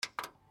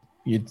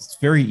It's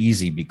very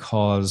easy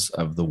because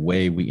of the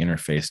way we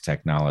interface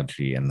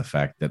technology and the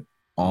fact that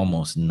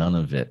almost none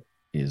of it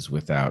is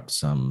without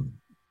some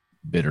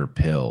bitter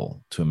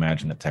pill to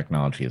imagine that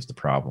technology is the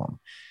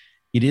problem.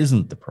 It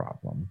isn't the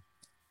problem.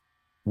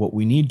 What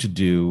we need to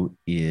do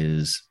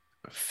is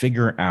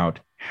figure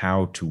out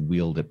how to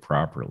wield it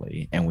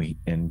properly.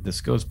 And this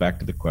goes back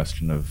to the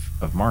question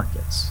of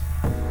markets.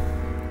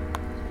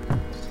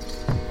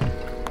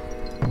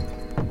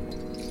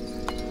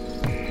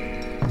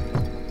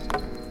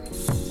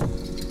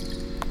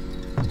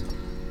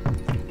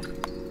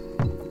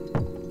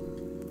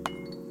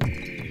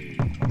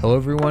 Hello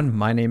everyone,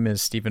 my name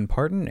is Stephen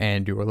Parton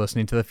and you are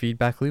listening to The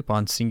Feedback Loop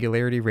on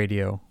Singularity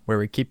Radio, where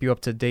we keep you up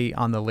to date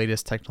on the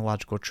latest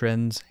technological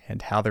trends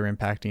and how they're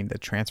impacting the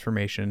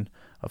transformation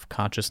of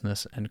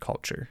consciousness and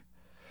culture.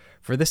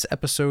 For this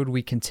episode,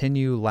 we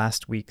continue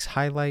last week's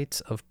highlights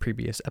of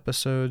previous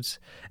episodes,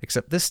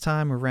 except this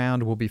time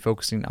around we'll be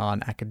focusing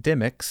on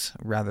academics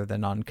rather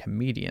than on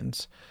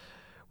comedians.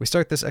 We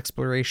start this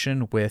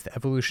exploration with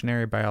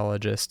evolutionary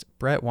biologist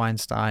Bret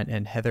Weinstein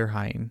and Heather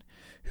Heying,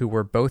 who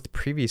were both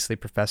previously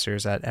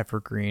professors at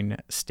Evergreen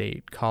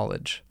State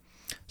College.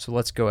 So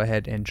let's go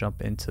ahead and jump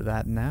into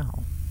that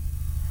now.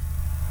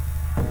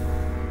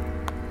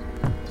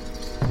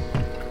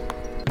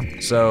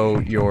 So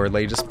your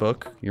latest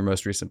book, your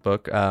most recent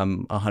book,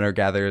 A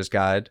Hunter-Gatherer's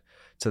Guide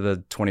to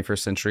the 21st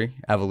Century,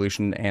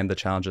 Evolution and the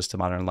Challenges to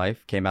Modern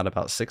Life, came out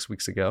about 6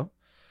 weeks ago.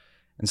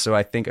 And so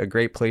I think a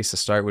great place to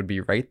start would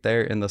be right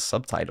there in the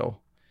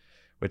subtitle,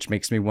 which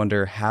makes me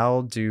wonder,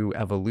 how do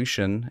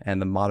evolution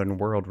and the modern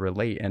world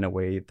relate in a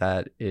way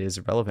that is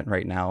relevant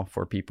right now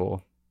for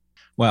people?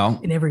 Well,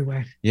 in every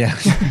way. Yeah.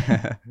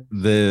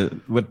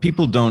 What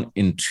people don't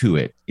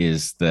intuit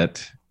is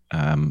that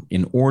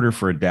in order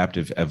for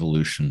adaptive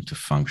evolution to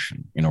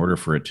function, in order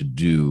for it to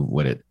do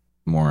what it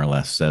more or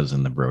less says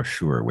in the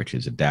brochure, which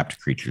is adapt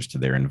creatures to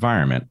their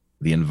environment,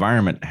 the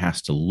environment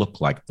has to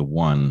look like the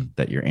one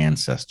that your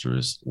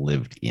ancestors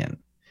lived in.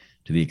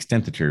 To the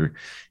extent that your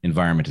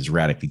environment is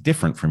radically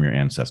different from your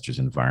ancestors'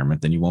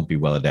 environment, then you won't be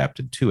well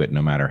adapted to it,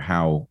 no matter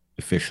how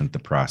efficient the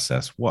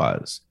process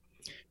was.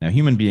 Now,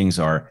 human beings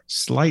are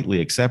slightly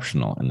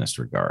exceptional in this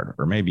regard,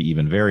 or maybe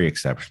even very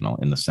exceptional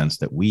in the sense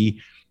that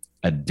we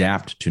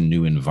adapt to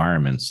new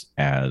environments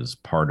as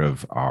part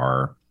of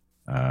our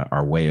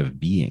way of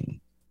being,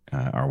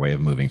 our way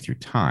of moving through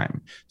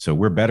time. So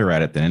we're better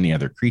at it than any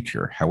other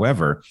creature.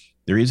 However,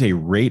 there is a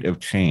rate of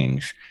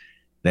change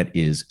that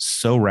is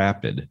so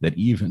rapid that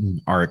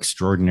even our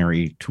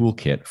extraordinary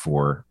toolkit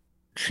for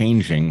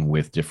changing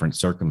with different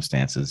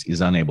circumstances is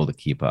unable to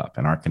keep up.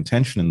 And our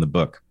contention in the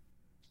book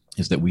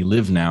is that we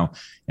live now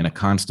in a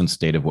constant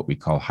state of what we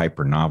call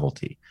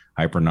hypernovelty.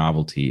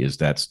 Hypernovelty is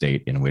that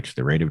state in which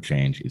the rate of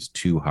change is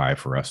too high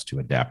for us to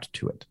adapt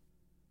to it.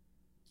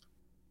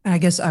 I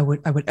guess I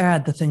would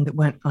add, the thing that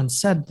went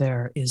unsaid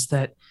there is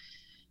that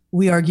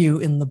we argue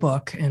in the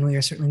book, and we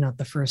are certainly not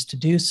the first to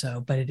do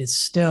so, but it is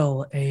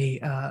still a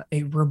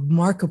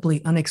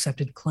remarkably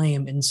unaccepted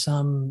claim in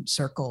some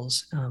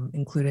circles,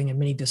 including in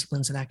many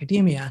disciplines in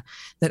academia,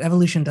 that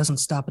evolution doesn't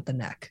stop at the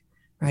neck,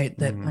 right?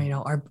 That,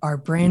 our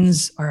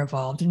brains are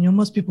evolved, and,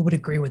 most people would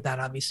agree with that.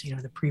 Obviously,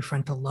 the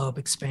prefrontal lobe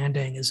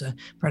expanding is a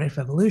product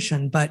of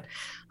evolution, but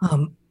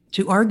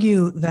to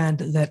argue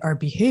that our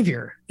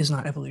behavior is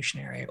not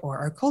evolutionary or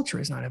our culture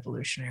is not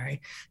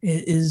evolutionary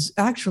is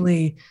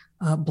actually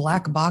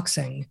black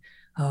boxing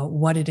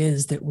what it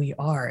is that we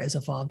are as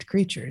evolved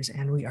creatures.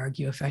 And we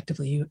argue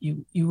effectively,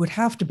 you would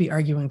have to be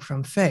arguing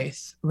from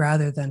faith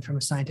rather than from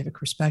a scientific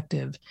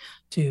perspective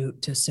to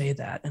say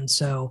that. And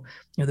so,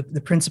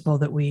 the principle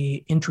that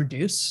we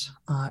introduce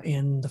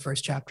in the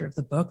first chapter of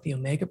the book, the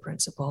Omega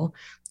Principle,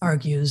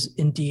 argues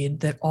indeed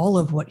that all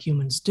of what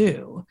humans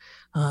do,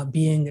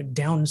 being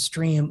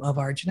downstream of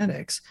our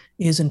genetics,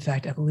 is in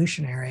fact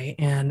evolutionary,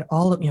 and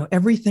all of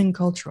everything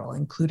cultural,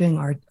 including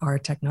our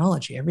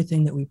technology,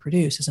 everything that we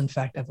produce, is in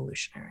fact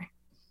evolutionary.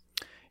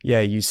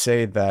 Yeah, you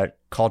say that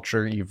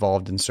culture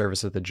evolved in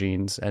service of the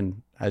genes,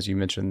 and as you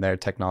mentioned there,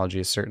 technology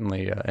is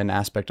certainly an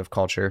aspect of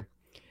culture.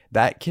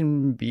 That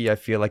can be, I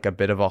feel like, a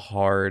bit of a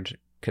hard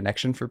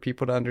connection for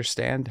people to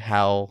understand,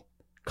 how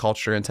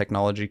culture and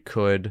technology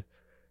could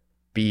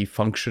be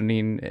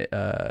functioning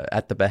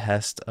at the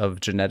behest of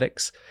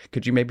genetics.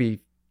 Could you maybe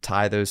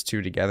tie those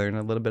two together in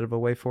a little bit of a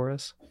way for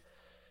us?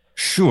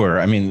 Sure.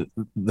 I mean,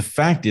 the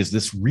fact is,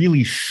 this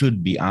really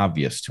should be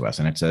obvious to us,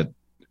 and it's a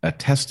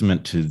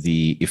testament to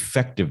the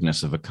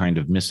effectiveness of a kind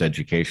of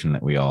miseducation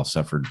that we all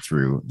suffered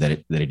through, that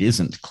it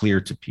isn't clear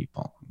to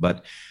people.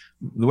 But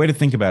the way to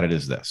think about it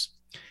is this: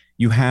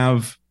 you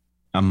have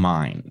a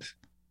mind.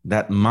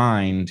 That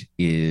mind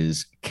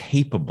is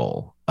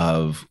capable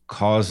of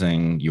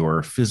causing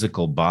your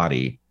physical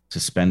body to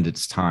spend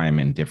its time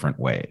in different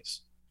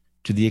ways.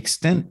 To the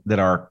extent that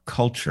our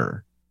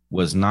culture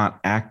was not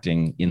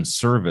acting in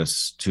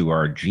service to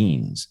our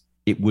genes,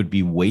 it would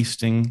be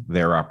wasting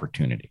their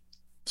opportunity.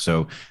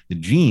 So the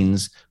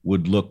genes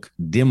would look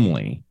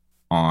dimly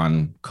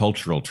on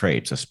cultural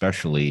traits,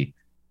 especially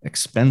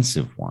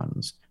expensive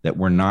ones, that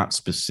we're not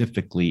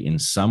specifically in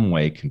some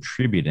way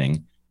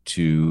contributing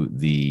to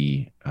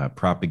the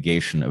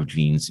propagation of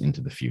genes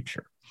into the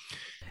future.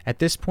 At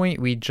this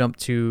point, we jump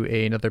to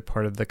another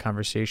part of the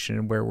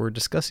conversation where we're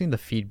discussing the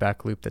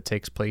feedback loop that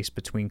takes place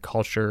between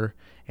culture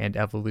and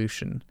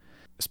evolution.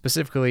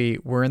 Specifically,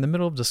 we're in the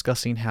middle of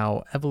discussing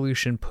how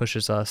evolution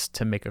pushes us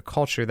to make a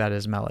culture that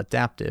is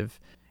maladaptive,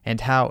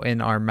 and how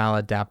in our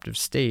maladaptive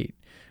state,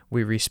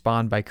 we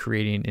respond by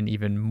creating an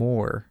even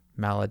more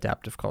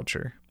maladaptive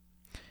culture.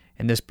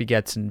 And this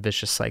begets a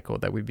vicious cycle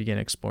that we begin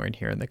exploring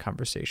here in the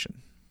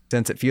conversation.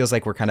 Since it feels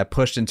like we're kind of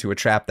pushed into a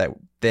trap, that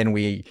then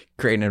we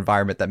create an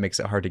environment that makes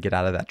it hard to get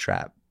out of that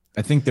trap.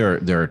 I think there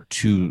are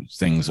two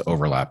things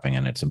overlapping,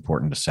 and it's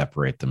important to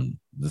separate them.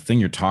 The thing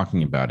you're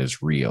talking about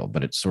is real,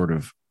 but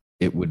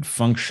it would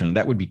function,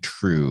 that would be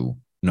true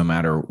no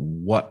matter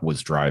what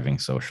was driving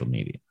social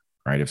media,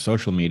 right? If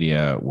social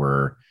media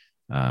were,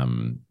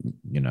 open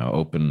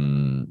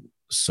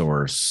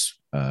source,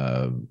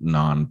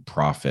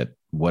 nonprofit,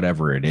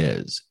 whatever it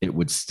is, it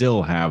would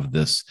still have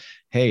this,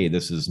 hey,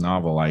 this is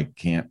novel, I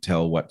can't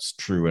tell what's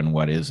true and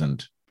what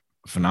isn't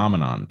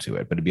phenomenon to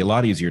it. But it'd be a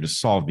lot easier to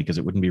solve because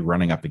it wouldn't be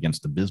running up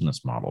against the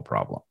business model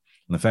problem.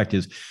 And the fact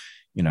is,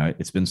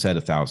 it's been said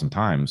 1,000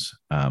 times,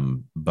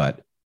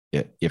 but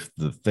if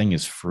the thing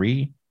is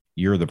free,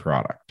 you're the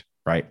product,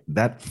 right?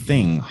 That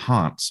thing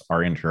haunts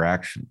our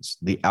interactions.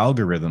 The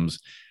algorithms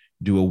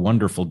do a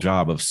wonderful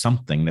job of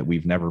something that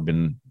we've never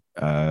been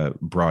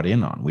brought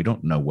in on. We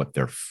don't know what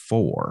they're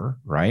for,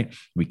 right?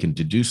 We can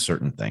deduce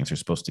certain things. They're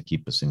supposed to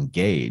keep us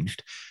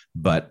engaged,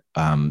 but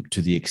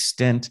to the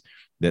extent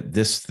that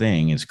this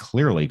thing is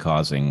clearly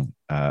causing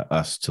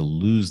us to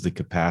lose the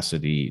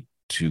capacity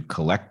to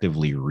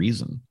collectively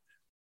reason,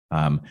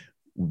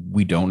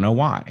 we don't know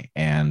why.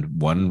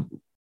 And one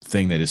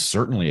thing that is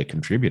certainly a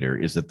contributor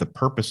is that the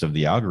purpose of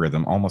the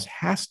algorithm almost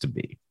has to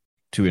be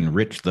to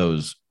enrich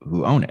those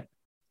who own it,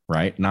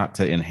 right? Not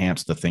to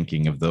enhance the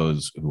thinking of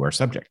those who are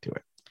subject to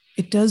it.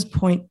 It does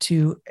point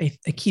to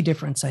a key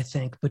difference, I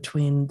think,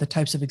 between the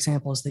types of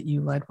examples that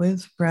you led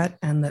with, Brett,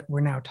 and that we're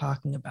now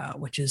talking about,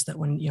 which is that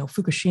when,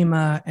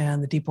 Fukushima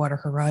and the Deepwater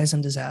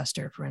Horizon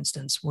disaster, for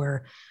instance,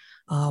 were,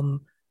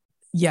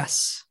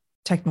 yes,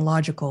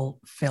 technological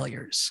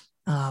failures,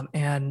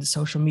 and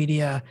social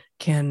media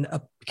can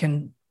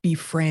be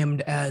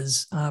framed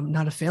as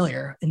not a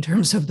failure in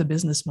terms of the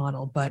business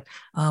model, but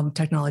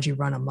technology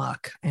run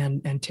amok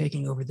and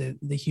taking over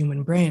the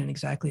human brain,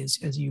 exactly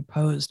as you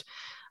posed.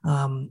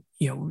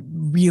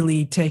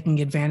 Really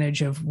taking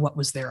advantage of what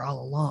was there all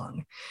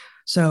along.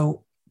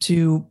 So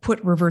to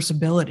build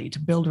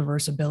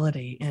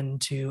reversibility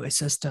into a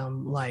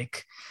system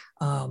like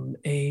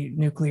a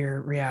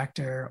nuclear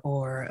reactor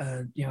or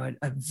a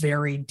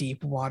very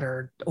deep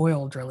water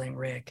oil drilling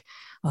rig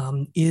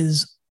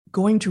is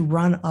going to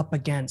run up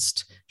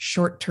against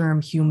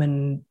short-term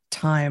human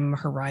time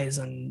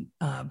horizon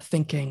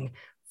thinking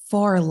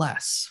far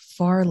less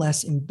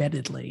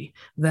embeddedly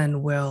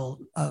than will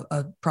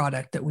a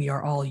product that we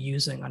are all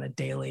using on a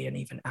daily and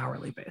even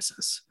hourly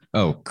basis.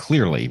 Oh,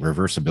 clearly,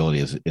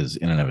 reversibility is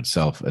in and of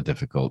itself a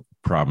difficult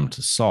problem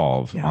to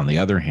solve. Yeah. On the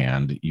other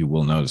hand, you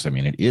will notice,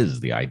 it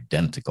is the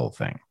identical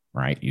thing,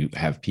 right? You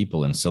have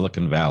people in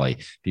Silicon Valley,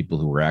 people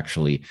who were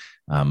actually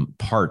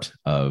part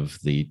of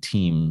the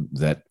team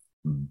that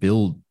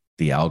build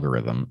the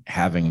algorithm,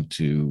 having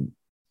to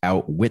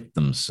outwit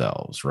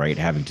themselves, right?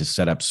 Having to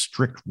set up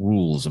strict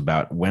rules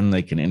about when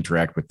they can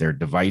interact with their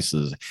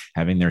devices,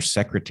 having their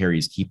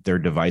secretaries keep their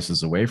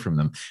devices away from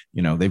them.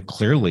 They've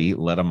clearly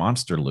let a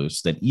monster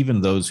loose that even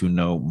those who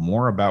know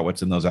more about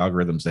what's in those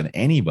algorithms than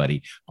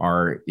anybody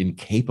are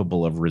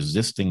incapable of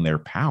resisting their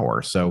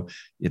power. So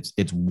it's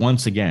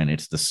once again,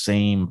 it's the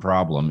same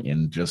problem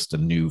in just a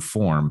new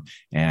form.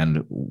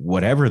 And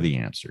whatever the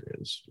answer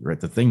is, right?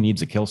 The thing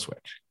needs a kill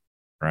switch,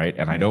 right?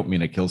 And I don't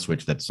mean a kill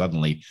switch that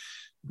suddenly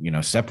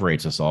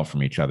separates us all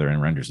from each other and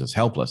renders us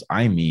helpless.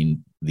 I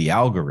mean, the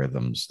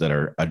algorithms that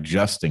are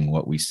adjusting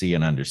what we see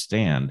and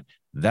understand,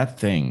 that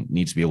thing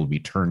needs to be able to be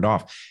turned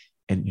off.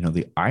 And,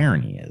 the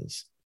irony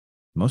is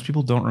most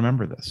people don't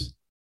remember this.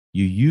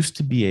 You used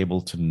to be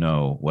able to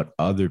know what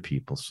other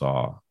people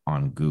saw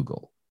on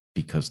Google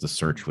because the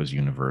search was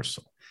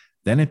universal.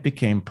 Then it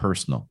became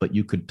personal, but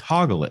you could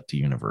toggle it to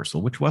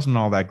universal, which wasn't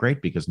all that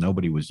great because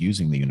nobody was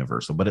using the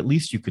universal, but at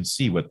least you could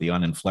see what the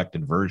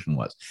uninflected version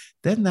was.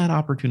 Then that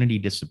opportunity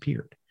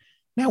disappeared.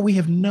 Now we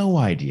have no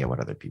idea what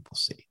other people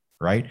see,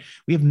 right?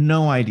 We have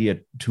no idea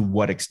to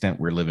what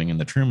extent we're living in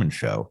the Truman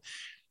Show.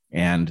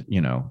 And,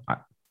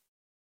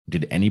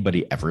 did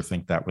anybody ever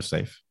think that was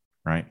safe,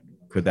 right?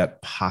 Could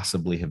that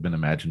possibly have been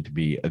imagined to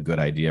be a good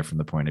idea from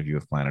the point of view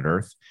of planet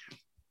Earth?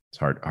 It's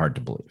hard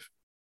to believe.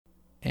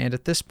 And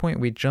at this point,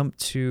 we jump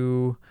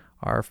to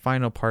our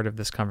final part of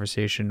this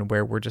conversation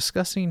where we're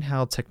discussing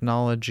how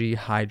technology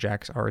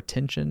hijacks our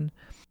attention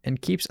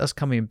and keeps us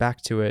coming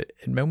back to it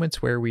in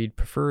moments where we'd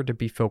prefer to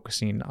be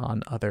focusing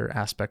on other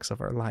aspects of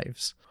our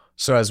lives.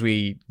 So as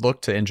we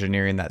look to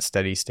engineering that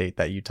steady state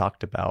that you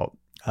talked about,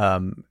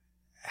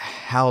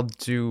 how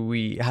do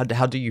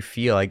you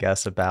feel, I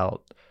guess,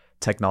 about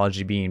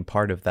technology being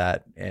part of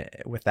that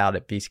without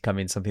it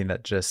becoming something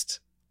that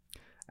just,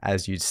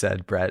 as you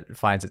said, Brett,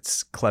 finds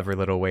its clever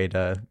little way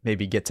to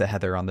maybe get to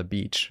Heather on the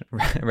beach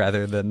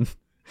rather than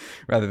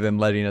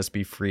letting us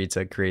be free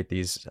to create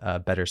these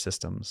better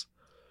systems.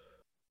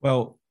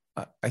 Well,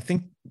 I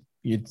think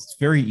it's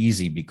very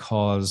easy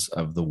because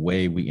of the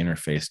way we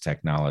interface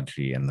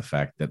technology and the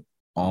fact that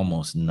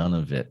almost none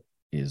of it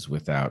is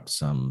without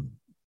some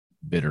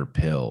bitter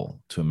pill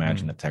to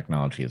imagine that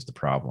technology is the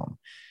problem.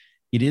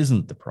 It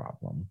isn't the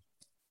problem.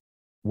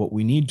 What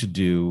we need to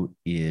do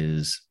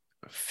is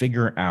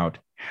figure out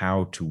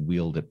how to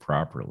wield it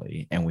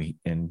properly.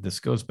 And this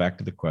goes back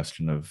to the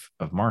question of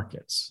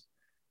markets.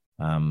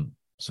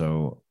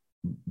 So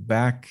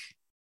back,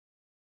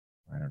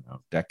 I don't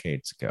know,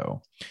 decades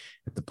ago,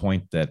 at the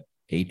point that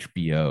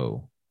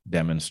HBO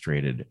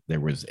demonstrated there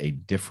was a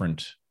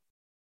different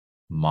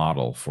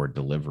model for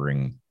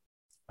delivering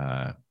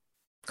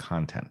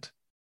content,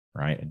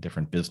 right? A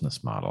different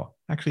business model.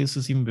 Actually, this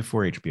is even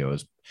before HBO.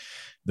 Is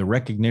the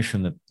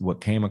recognition that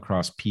what came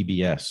across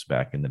PBS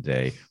back in the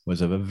day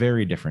was of a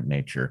very different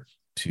nature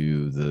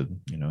to the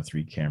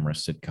 3-camera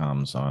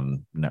sitcoms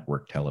on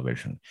network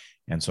television.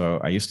 And so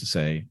I used to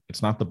say,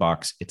 it's not the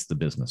box, it's the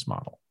business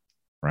model,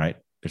 right?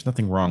 There's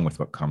nothing wrong with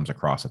what comes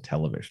across a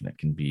television. It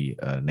can be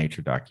a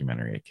nature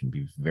documentary. It can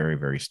be very,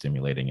 very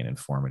stimulating and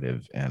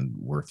informative and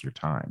worth your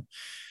time.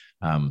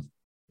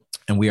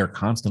 And we are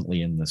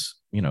constantly in this,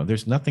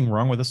 there's nothing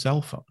wrong with a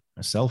cell phone.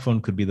 A cell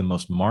phone could be the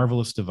most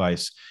marvelous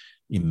device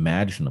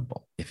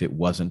imaginable if it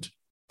wasn't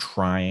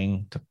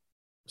trying to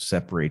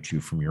separate you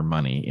from your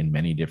money in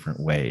many different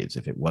ways,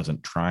 if it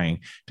wasn't trying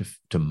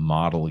to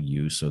model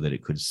you so that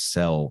it could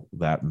sell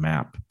that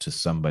map to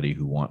somebody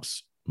who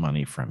wants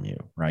money from you,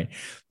 right?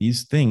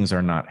 These things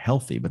are not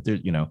healthy, but they're,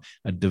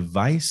 a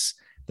device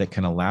that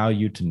can allow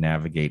you to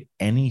navigate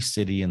any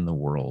city in the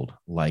world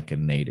like a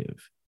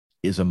native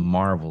is a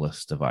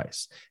marvelous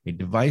device. A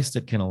device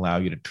that can allow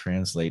you to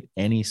translate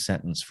any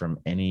sentence from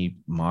any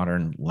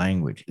modern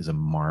language is a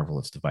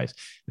marvelous device.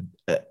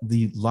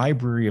 The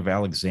Library of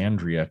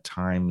Alexandria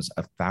times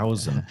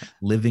 1,000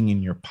 living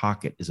in your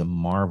pocket is a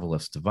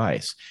marvelous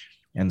device.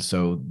 And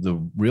so the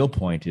real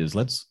point is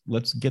let's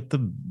get the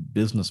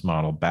business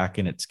model back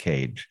in its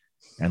cage,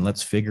 and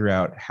let's figure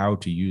out how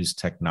to use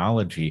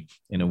technology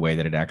in a way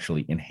that it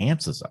actually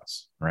enhances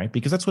us, right?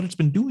 Because that's what it's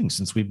been doing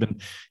since we've been,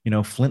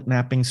 flint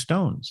knapping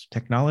stones.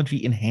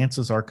 Technology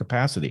enhances our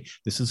capacity.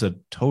 This is a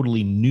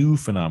totally new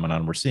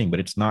phenomenon we're seeing, but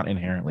it's not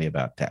inherently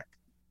about tech.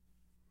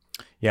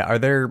 Yeah. Are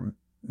there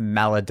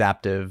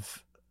maladaptive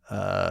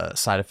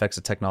side effects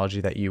of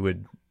technology that you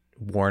would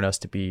warn us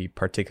to be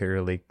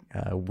particularly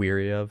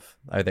weary of?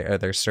 Are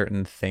there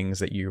certain things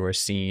that you are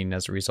seeing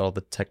as a result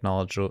of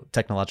the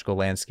technological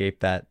landscape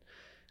that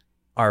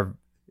are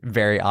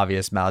very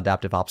obvious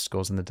maladaptive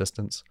obstacles in the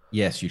distance?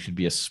 Yes, you should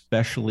be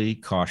especially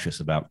cautious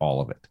about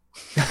all of it.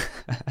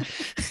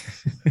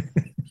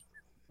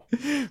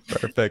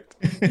 Perfect.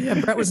 Yeah,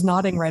 Brett was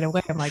nodding right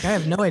away. I'm like, I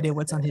have no idea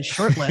what's on his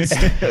short list.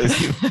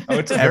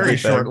 It's a very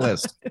short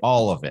list.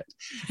 All of it.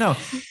 No,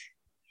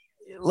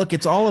 look,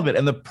 it's all of it.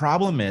 And the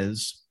problem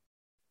is,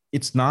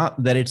 it's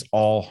not that it's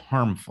all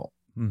harmful.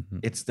 Mm-hmm.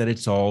 It's that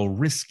it's all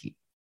risky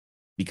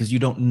because you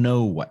don't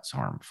know what's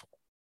harmful,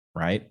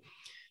 right?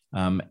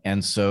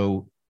 And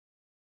so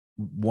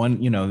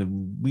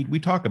we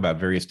talk about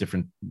various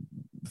different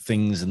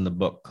things in the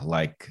book,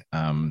 like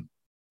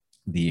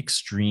the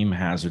extreme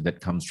hazard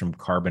that comes from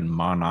carbon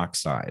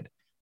monoxide,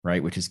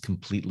 right? Which is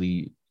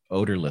completely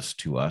odorless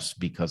to us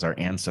because our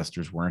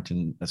ancestors weren't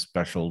in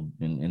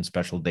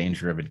special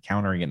danger of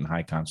encountering it in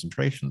high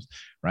concentrations,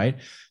 right?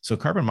 So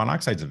carbon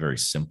monoxide is a very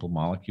simple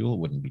molecule. It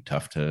wouldn't be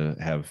tough to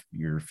have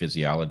your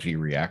physiology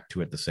react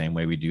to it the same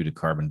way we do to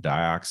carbon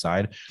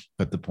dioxide.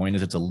 But the point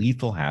is, it's a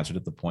lethal hazard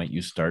at the point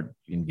you start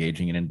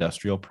engaging in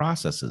industrial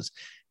processes.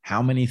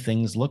 How many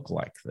things look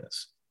like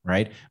this,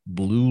 right?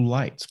 Blue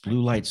lights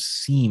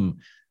seem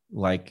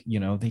like,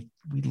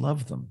 we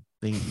love them.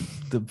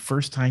 The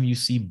first time you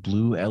see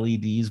blue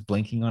LEDs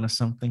blinking on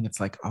something, it's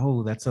like,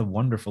 oh, that's a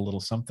wonderful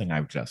little something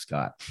I've just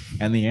got.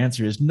 And the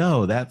answer is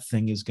no, that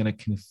thing is going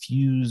to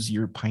confuse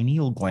your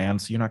pineal gland.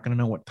 So you're not going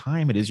to know what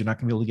time it is. You're not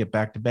going to be able to get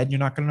back to bed. You're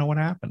not going to know what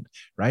happened,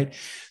 right?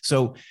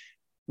 So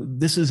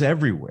this is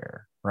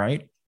everywhere,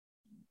 right?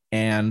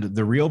 And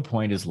the real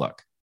point is,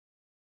 look,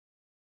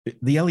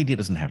 the LED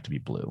doesn't have to be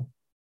blue,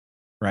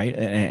 right?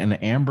 And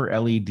the amber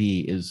LED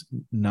is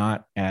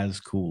not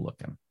as cool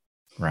looking,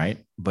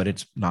 right? But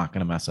it's not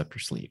going to mess up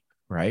your sleep,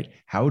 right?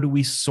 How do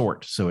we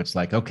sort? So it's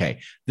like, okay,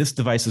 this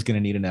device is going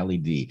to need an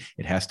LED.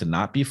 It has to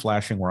not be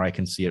flashing where I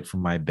can see it from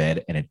my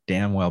bed, and it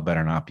damn well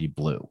better not be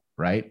blue,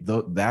 right?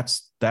 Though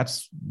that's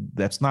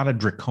not a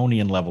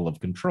draconian level of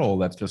control.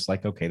 That's just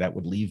like, okay, that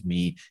would leave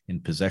me in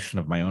possession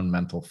of my own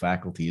mental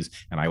faculties,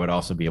 and I would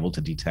also be able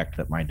to detect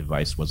that my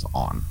device was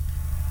on.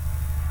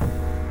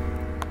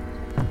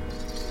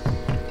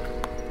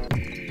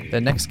 The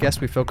next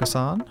guest we focus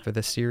on for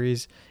this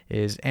series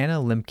is Anna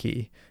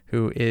Lembke,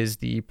 who is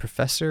the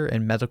professor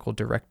and medical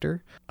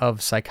director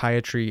of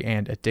psychiatry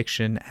and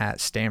addiction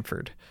at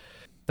Stanford.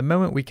 The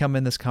moment we come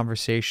in this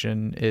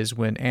conversation is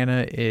when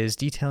Anna is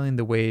detailing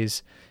the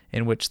ways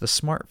in which the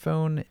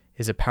smartphone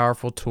is a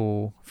powerful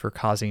tool for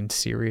causing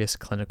serious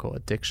clinical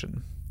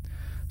addiction.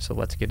 So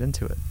let's get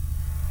into it.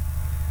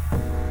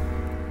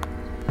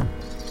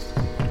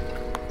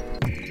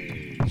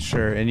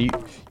 Sure. And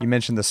you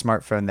mentioned the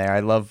smartphone there. I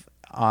love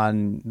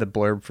on the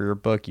blurb for your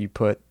book, you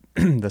put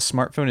the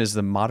smartphone is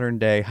the modern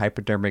day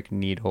hypodermic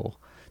needle,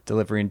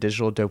 delivering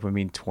digital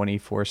dopamine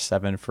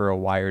 24/7 for a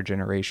wired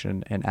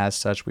generation. And as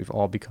such, we've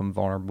all become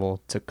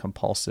vulnerable to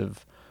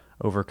compulsive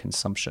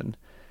overconsumption.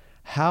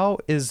 How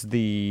is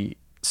the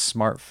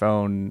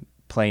smartphone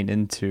playing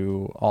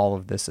into all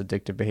of this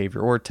addictive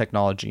behavior or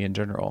technology in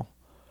general?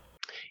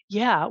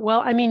 Yeah,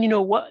 well, I mean,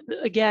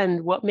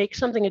 what makes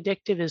something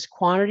addictive is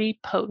quantity,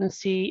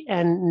 potency,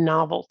 and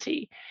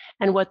novelty.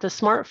 And what the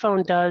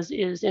smartphone does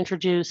is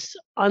introduce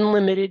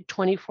unlimited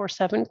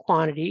 24/7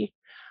 quantity,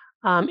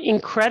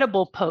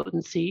 incredible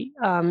potency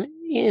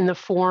in the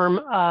form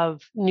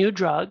of new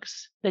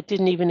drugs that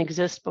didn't even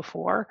exist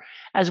before,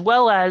 as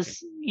well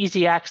as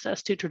easy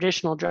access to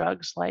traditional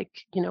drugs like,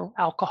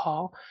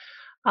 alcohol.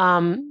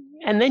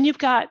 And then you've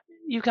got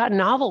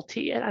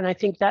novelty, and I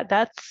think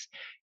that's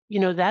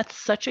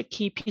such a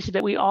key piece of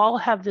it. We all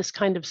have this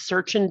kind of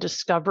search and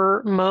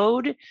discover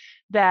mode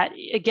that,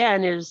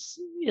 again, is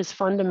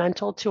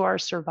fundamental to our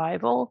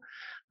survival.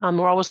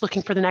 We're always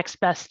looking for the next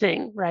best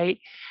thing, right?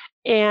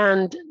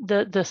 And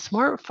the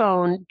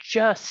smartphone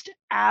just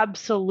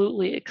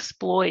absolutely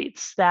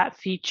exploits that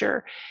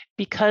feature,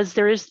 because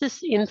there is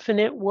this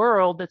infinite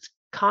world that's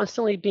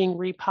constantly being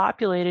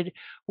repopulated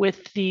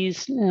with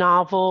these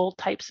novel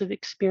types of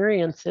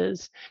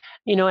experiences.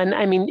 And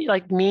I mean,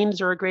 like, memes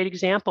are a great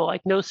example.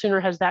 Like, no sooner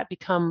has that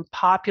become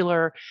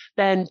popular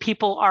than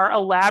people are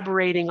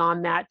elaborating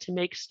on that to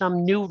make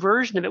some new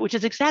version of it, which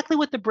is exactly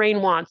what the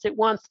brain wants. It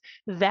wants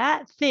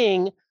that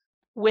thing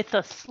with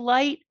a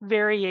slight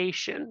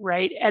variation,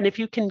 right? And if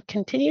you can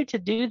continue to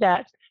do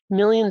that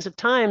millions of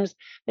times,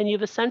 then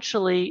you've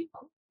essentially,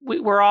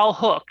 we're all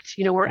hooked.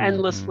 We're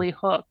endlessly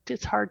hooked.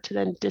 It's hard to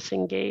then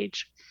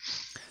disengage.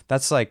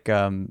 That's like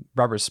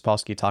Robert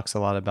Sapolsky talks a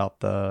lot about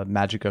the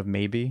magic of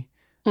maybe,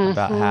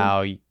 about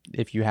how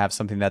if you have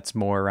something that's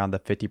more around the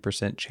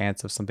 50%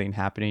 chance of something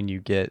happening,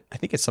 you get, I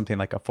think it's something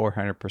like a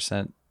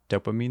 400%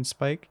 dopamine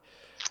spike.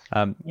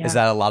 Is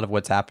that a lot of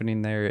what's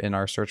happening there in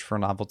our search for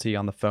novelty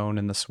on the phone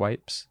and the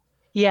swipes?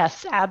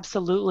 Yes,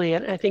 absolutely.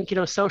 And I think,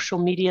 social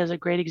media is a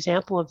great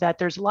example of that.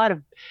 There's a lot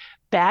of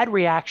bad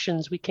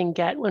reactions we can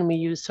get when we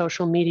use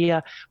social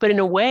media, but in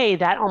a way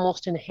that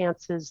almost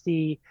enhances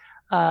the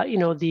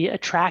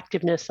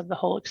attractiveness of the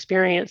whole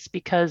experience,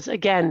 because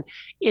again,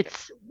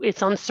 it's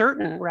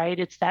uncertain, right?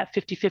 It's that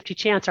 50-50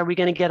 chance. Are we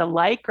going to get a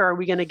like, or are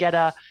we going to get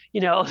a,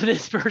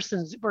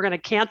 we're going to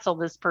cancel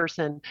this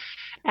person?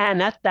 And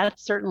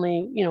that's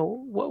certainly,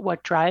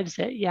 what drives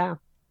it. Yeah.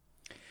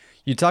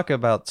 You talk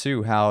about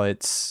too, how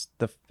it's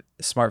the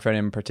smartphone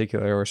in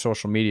particular, or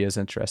social media, is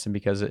interesting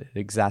because it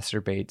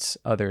exacerbates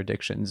other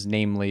addictions,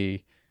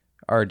 namely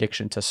our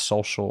addiction to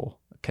social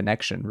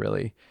connection,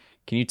 really.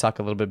 Can you talk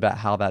a little bit about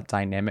how that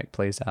dynamic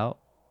plays out?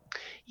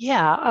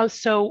 Yeah.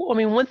 So, I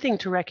mean, one thing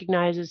to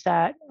recognize is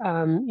that,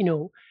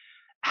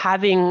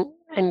 having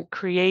and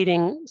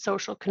creating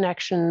social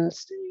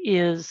connections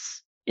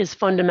is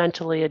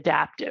fundamentally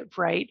adaptive,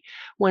 right?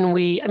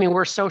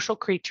 We're social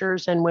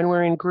creatures, and when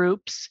we're in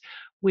groups,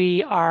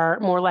 we are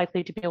more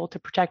likely to be able to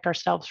protect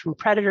ourselves from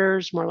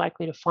predators, more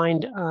likely to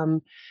find,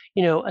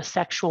 a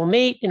sexual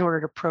mate in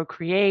order to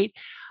procreate,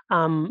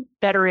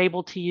 better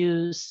able to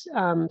use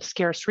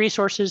scarce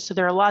resources. So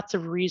there are lots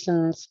of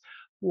reasons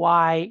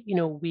why,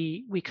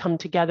 we come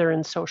together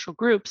in social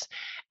groups,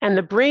 and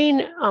the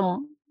brain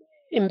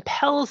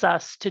impels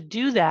us to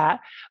do that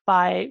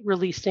by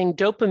releasing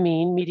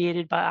dopamine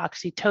mediated by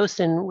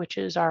oxytocin, which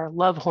is our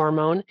love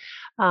hormone.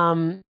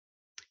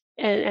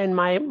 And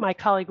my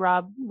colleague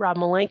Rob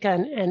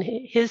Malenka and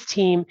his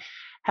team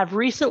have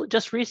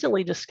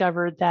recently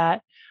discovered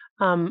that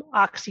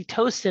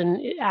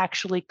oxytocin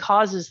actually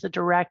causes the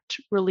direct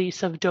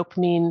release of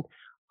dopamine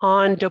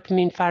on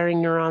dopamine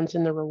firing neurons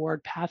in the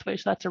reward pathway.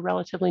 So that's a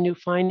relatively new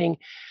finding.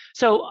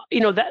 So,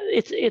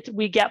 that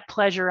we get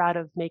pleasure out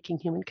of making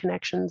human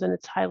connections, and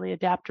it's highly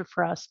adaptive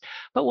for us.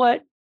 But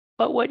what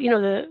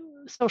the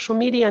social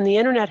media and the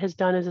internet has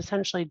done is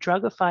essentially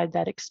drugified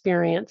that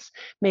experience,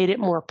 made it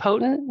more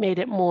potent, made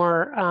it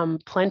more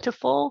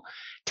plentiful,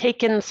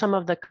 taken some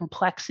of the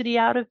complexity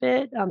out of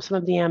it, some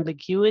of the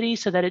ambiguity,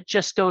 so that it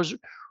just goes,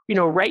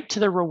 right to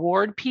the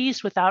reward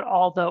piece without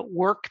all the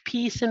work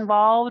piece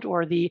involved,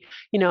 or the,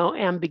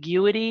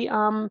 ambiguity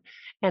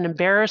and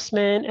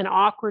embarrassment and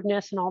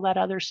awkwardness and all that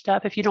other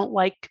stuff. If you don't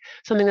like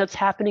something that's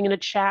happening in a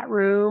chat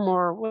room,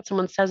 or what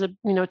someone says,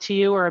 to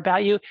you or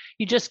about you,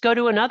 you just go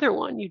to another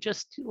one. You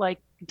just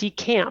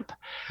decamp.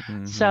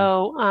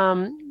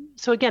 So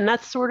again,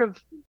 that's sort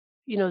of,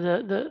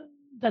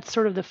 that's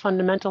sort of the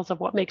fundamentals of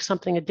what makes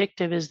something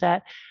addictive, is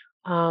that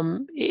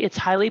it's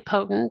highly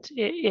potent,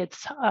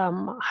 it's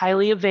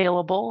highly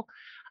available,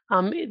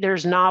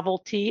 there's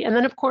novelty, and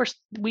then of course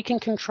we can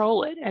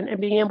control it, and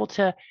being able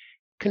to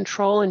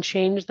control and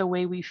change the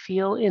way we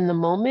feel in the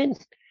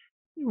moment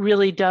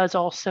really does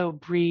also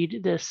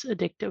breed this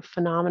addictive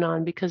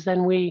phenomenon, because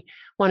then we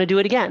want to do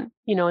it again,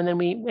 and then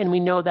we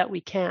know that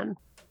we can.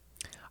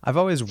 I've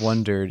always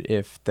wondered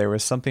if there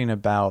was something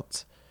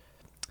about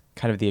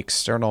kind of the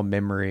external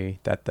memory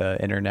that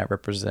the internet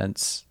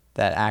represents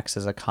that acts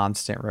as a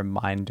constant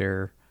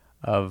reminder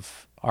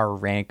of our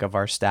rank, of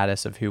our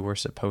status, of who we're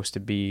supposed to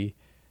be,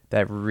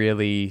 that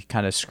really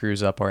kind of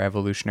screws up our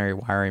evolutionary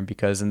wiring.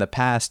 Because in the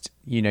past,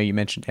 you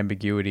mentioned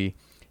ambiguity.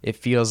 It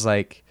feels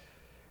like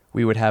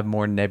we would have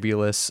more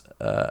nebulous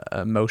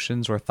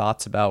emotions or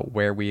thoughts about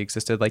where we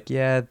existed. Like,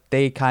 yeah,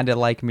 they kind of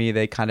like me,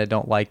 they kind of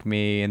don't like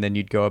me. And then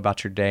you'd go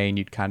about your day and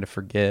you'd kind of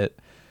forget.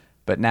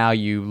 But now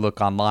you look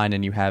online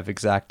and you have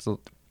exact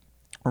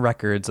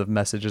records of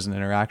messages and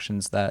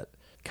interactions that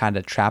kind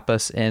of trap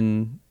us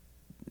in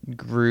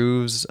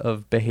grooves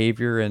of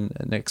behavior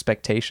and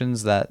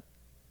expectations that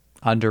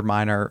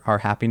undermine our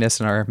happiness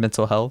and our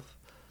mental health.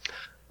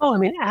 Oh, I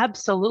mean,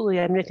 absolutely.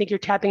 I mean, I think you're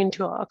tapping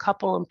into a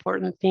couple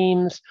important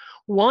themes.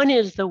 One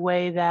is the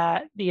way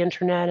that the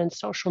internet and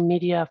social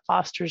media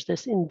fosters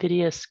this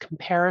invidious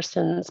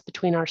comparisons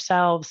between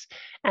ourselves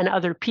and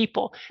other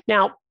people.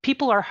 Now,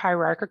 people are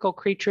hierarchical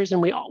creatures,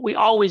 and we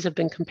always have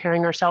been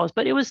comparing ourselves,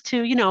 but it was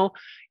to,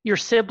 your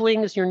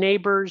siblings, your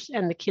neighbors,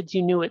 and the kids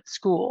you knew at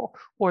school,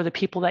 or the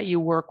people that you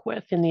work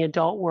with in the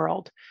adult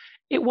world.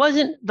 It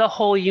wasn't the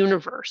whole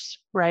universe,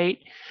 right?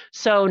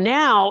 So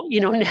now,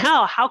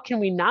 now how can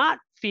we not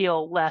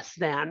feel less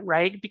than,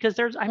 right? Because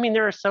there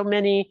are so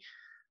many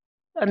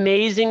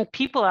amazing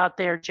people out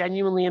there,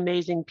 genuinely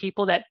amazing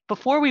people that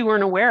before we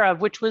weren't aware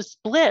of, which was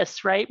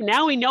bliss, right?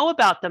 Now we know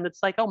about them.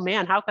 It's like, oh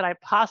man, how could I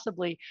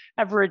possibly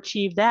ever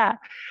achieve that?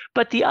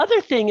 But the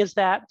other thing is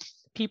that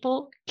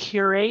people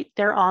curate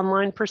their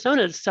online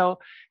personas. So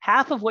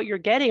half of what you're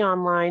getting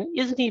online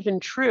isn't even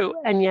true.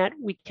 And yet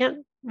we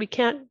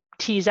can't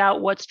tease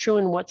out what's true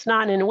and what's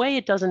not. And in a way,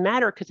 it doesn't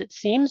matter because it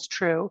seems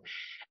true,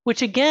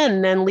 which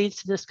again then leads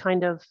to this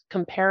kind of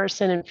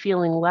comparison and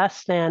feeling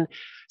less than.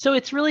 So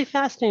it's really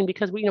fascinating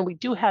because we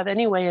do have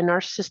anyway a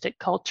narcissistic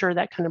culture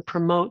that kind of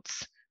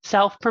promotes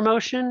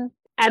self-promotion.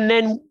 And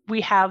then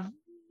we have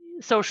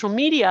social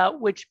media,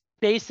 which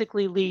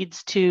basically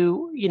leads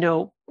to,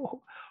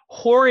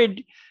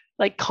 horrid,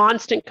 like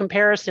constant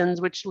comparisons,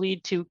 which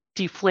lead to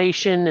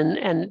deflation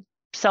and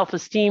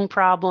self-esteem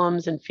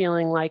problems and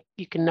feeling like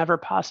you can never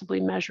possibly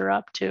measure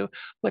up to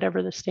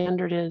whatever the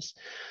standard is.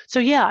 So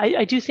yeah,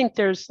 I do think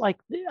there's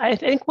I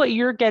think what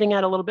you're getting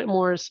at a little bit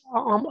more is,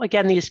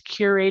 again, these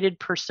curated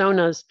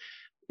personas.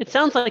 It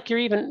sounds like you're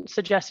even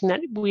suggesting that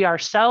we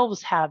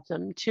ourselves have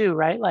them too,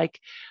 right? Like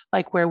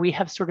where we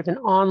have sort of an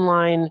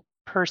online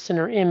person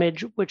or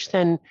image, which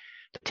then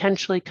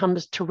potentially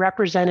comes to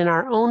represent in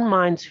our own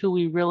minds who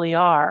we really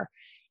are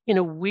in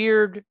a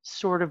weird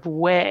sort of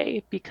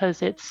way,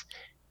 because it's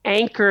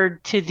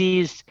anchored to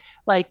these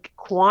like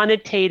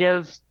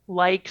quantitative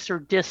likes or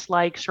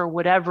dislikes or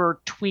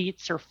whatever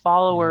tweets or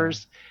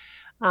followers.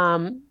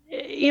 But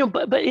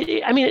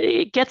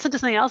it gets into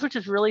something else which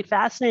is really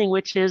fascinating,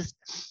 which is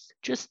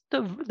just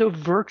the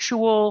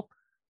virtual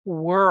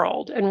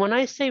world. And when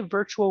I say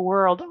virtual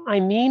world,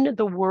 I mean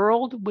the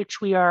world which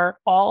we are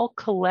all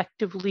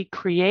collectively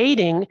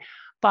creating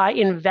by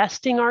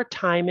investing our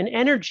time and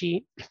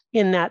energy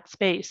in that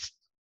space,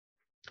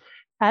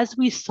 as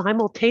we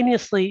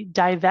simultaneously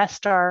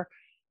divest our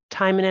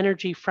time and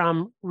energy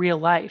from real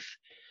life.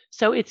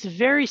 So it's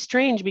very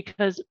strange,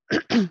 because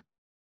what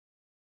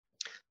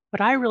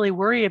I really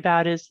worry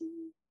about is,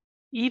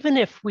 even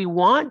if we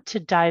want to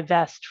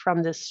divest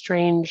from this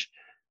strange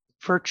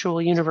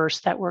virtual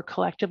universe that we're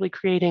collectively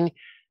creating,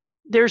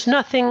 there's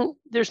nothing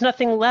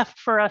left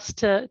for us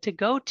to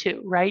go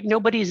to, right?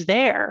 Nobody's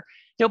there.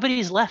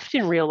 Nobody's left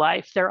in real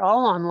life. They're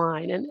all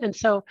online. And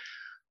so,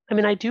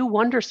 I do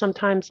wonder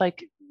sometimes,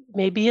 like,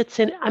 maybe it's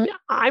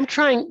I'm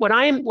trying, what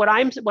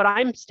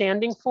I'm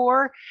standing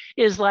for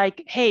is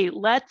like, hey,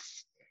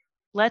 let's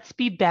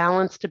be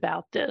balanced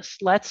about this.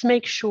 Let's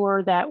make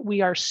sure that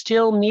we are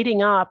still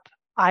meeting up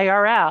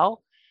IRL,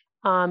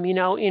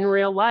 in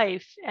real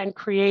life, and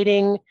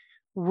creating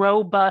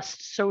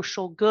robust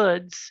social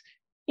goods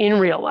in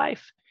real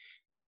life.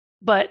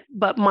 But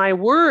my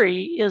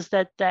worry is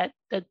that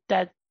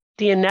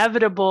the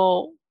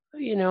inevitable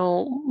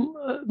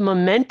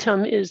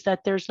momentum is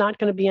that there's not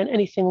going to be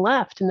anything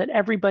left, and that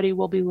everybody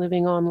will be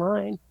living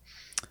online.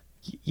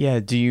 Yeah.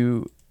 Do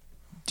you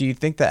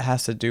think that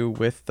has to do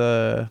with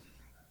the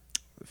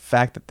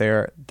fact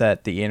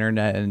that the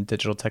internet and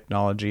digital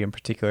technology in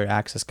particular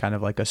acts as kind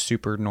of like a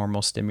super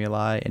normal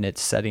stimuli, and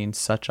it's setting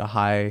such a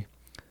high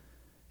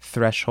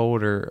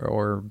threshold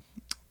or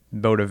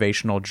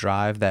motivational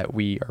drive that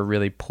we are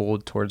really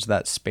pulled towards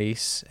that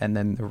space, and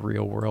then the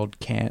real world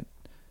can't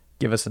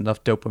give us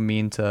enough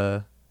dopamine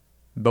to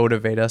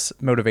motivate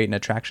an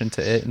attraction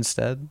to it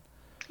instead?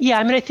 Yeah,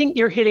 I think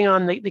you're hitting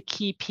on the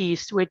key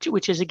piece,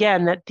 which is,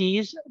 again, that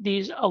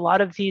a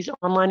lot of these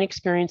online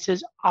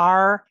experiences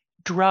are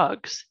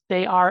drugs.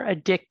 They are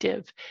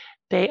addictive.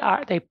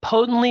 They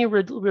potently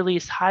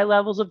release high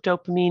levels of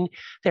dopamine.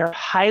 They're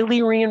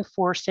highly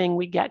reinforcing.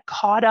 We get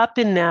caught up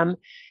in them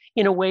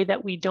in a way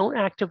that we don't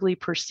actively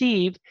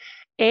perceive.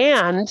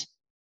 And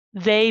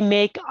they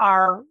make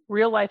our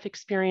real life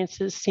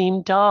experiences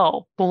seem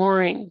dull,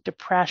 boring,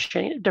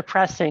 depressing,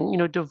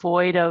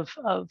 devoid of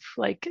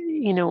like,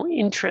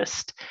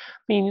 interest.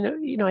 I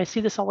mean, I see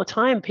this all the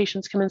time.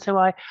 Patients come in and say,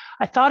 well,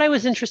 I thought I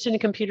was interested in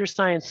computer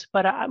science,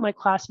 but my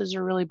classes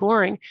are really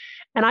boring.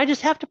 And I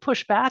just have to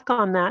push back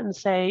on that and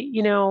say,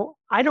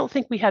 I don't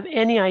think we have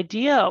any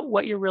idea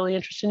what you're really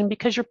interested in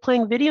because you're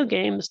playing video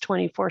games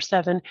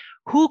 24/7.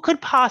 Who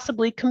could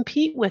possibly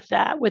compete with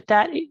that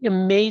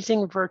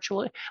amazing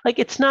virtual, like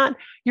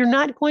you're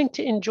not going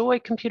to enjoy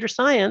computer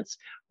science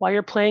while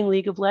you're playing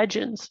League of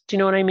Legends. Do you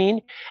know what I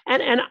mean?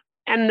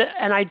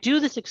 And I do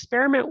this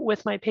experiment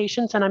with my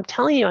patients, and I'm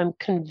telling you, I'm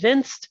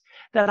convinced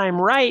that I'm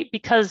right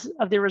because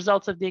of the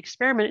results of the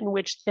experiment in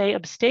which they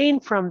abstain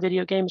from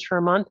video games for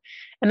a month.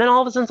 And then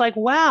all of a sudden it's like,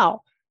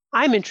 wow,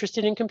 I'm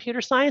interested in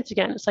computer science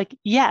again. It's like,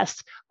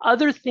 yes,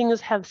 other things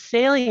have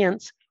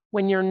salience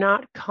when you're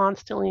not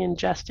constantly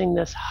ingesting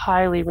this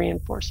highly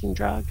reinforcing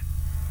drug.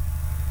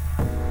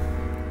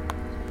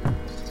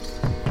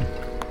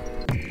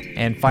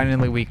 And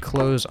finally, we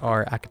close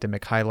our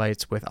academic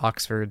highlights with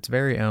Oxford's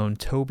very own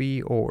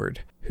Toby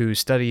Ord, who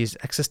studies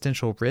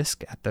existential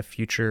risk at the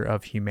Future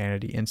of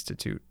Humanity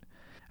Institute.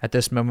 At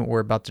this moment, we're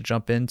about to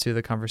jump into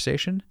the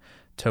conversation.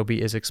 Toby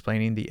is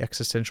explaining the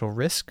existential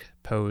risk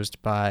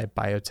posed by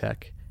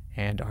biotech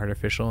and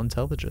artificial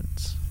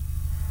intelligence.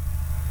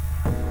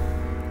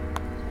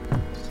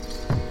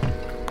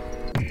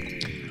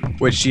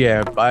 Which,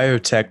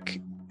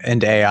 biotech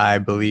and AI, I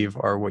believe,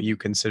 are what you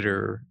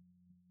consider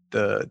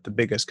the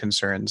biggest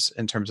concerns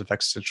in terms of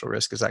existential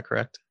risk. Is that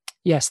correct?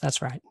 Yes,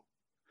 that's right.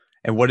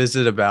 And what is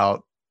it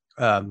about?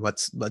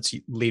 Let's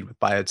lead with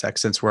biotech,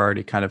 since we're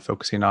already kind of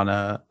focusing on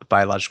a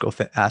biological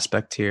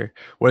aspect here.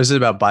 What is it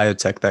about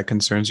biotech that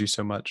concerns you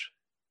so much?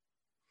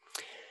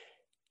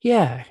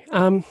 Yeah,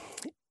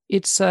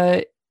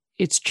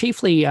 it's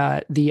chiefly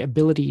the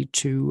ability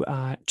to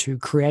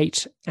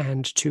create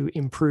and to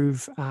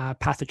improve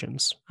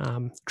pathogens,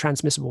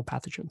 transmissible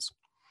pathogens.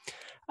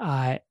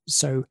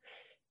 So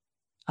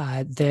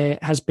there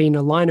has been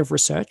a line of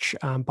research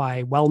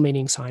by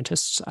well-meaning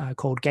scientists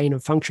called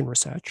gain-of-function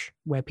research,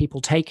 where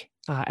people take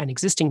an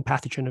existing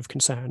pathogen of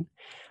concern,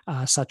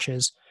 such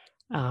as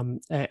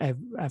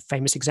a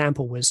famous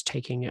example was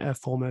taking a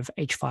form of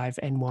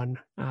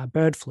H5N1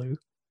 bird flu.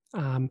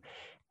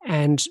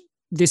 And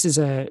this is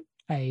a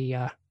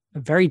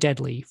very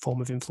deadly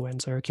form of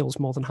influenza. It kills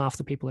more than half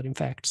the people it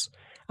infects,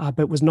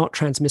 but was not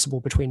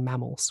transmissible between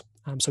mammals.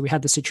 So we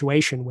had the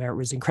situation where it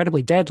was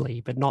incredibly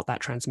deadly, but not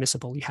that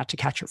transmissible. You had to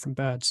catch it from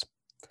birds.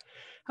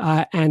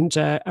 And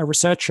a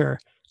researcher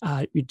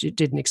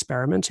did an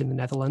experiment in the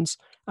Netherlands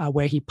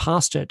where he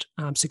passed it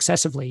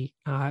successively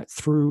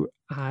through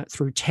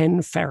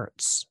 10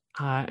 ferrets.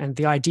 And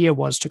the idea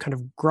was to kind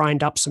of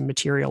grind up some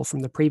material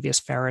from the previous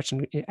ferret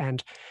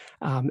and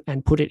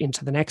put it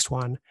into the next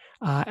one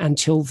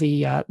until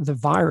the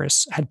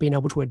virus had been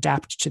able to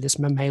adapt to this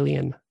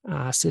mammalian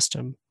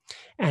system,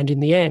 and in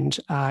the end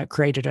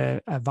created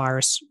a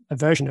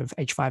version of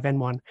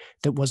H5N1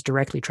 that was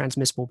directly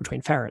transmissible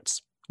between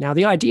ferrets. Now,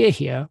 the idea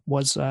here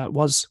was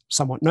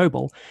somewhat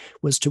noble,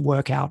 was to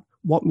work out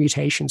what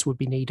mutations would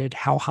be needed,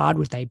 how hard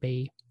would they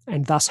be,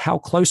 and thus how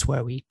close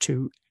were we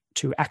to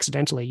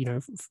accidentally,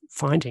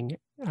 finding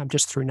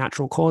just through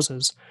natural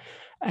causes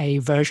a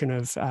version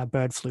of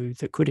bird flu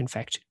that could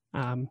infect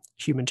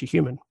human to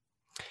human.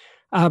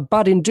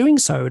 But in doing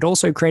so, it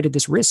also created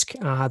this risk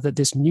that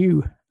this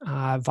new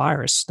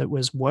virus that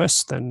was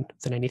worse than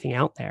anything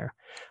out there,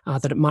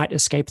 that it might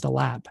escape the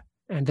lab.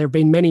 And there have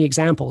been many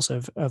examples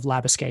of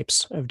lab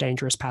escapes of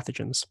dangerous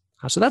pathogens.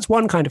 So that's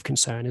one kind of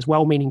concern, is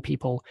well-meaning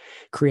people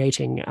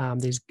creating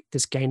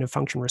this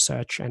gain-of-function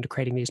research and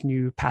creating these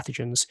new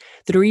pathogens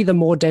that are either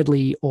more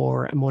deadly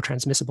or more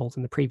transmissible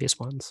than the previous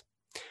ones,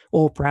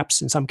 or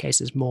perhaps in some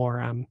cases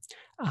more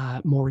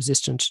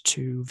resistant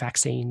to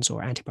vaccines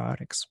or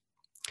antibiotics.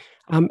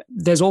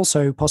 There's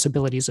also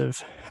possibilities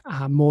of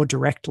more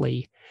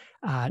directly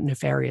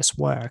nefarious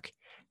work.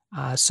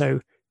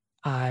 So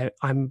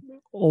I'm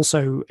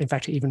also, in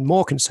fact, even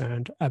more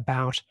concerned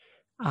about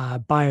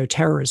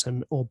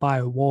bioterrorism or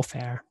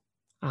biowarfare,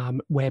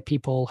 where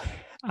people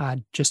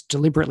just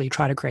deliberately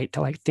try to create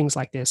things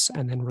like this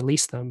and then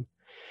release them.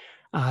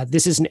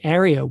 This is an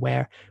area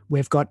where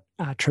we've got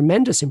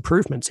tremendous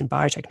improvements in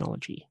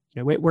biotechnology.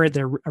 We're at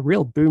a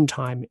real boom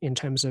time in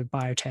terms of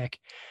biotech,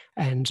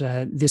 and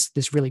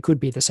this really could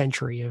be the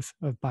century of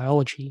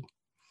biology.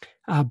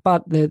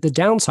 But the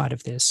downside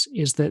of this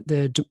is that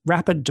the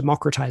rapid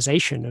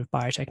democratization of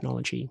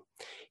biotechnology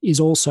is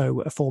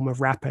also a form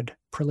of rapid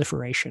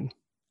proliferation.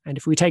 And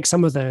if we take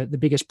some of the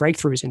biggest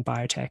breakthroughs in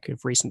biotech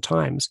of recent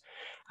times,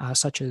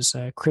 such as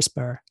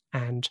CRISPR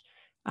and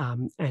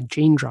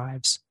gene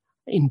drives,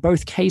 in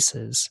both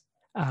cases,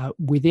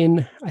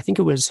 within, I think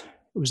it was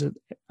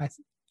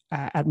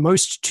at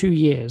most 2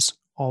 years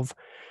of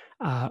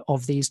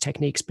these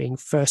techniques being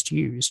first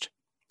used,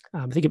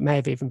 I think it may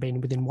have even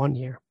been within 1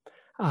 year.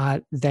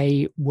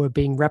 They were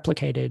being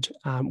replicated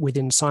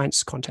within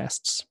science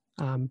contests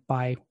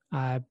by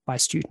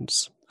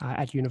students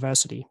at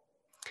university.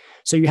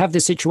 So you have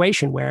this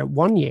situation where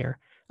 1 year,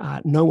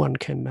 no one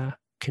can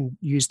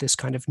use this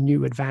kind of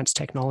new advanced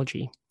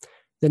technology.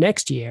 The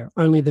next year,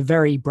 only the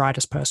very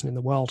brightest person in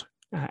the world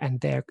and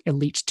their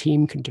elite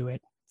team can do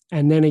it.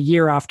 And then a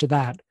year after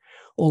that,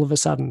 all of a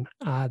sudden,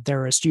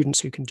 there are students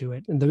who can do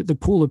it. And the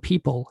pool of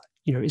people,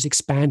 is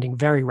expanding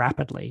very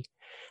rapidly.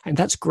 And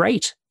that's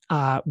great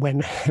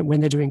when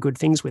they're doing good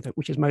things with it,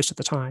 which is most of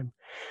the time.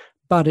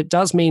 But it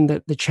does mean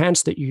that the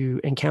chance that you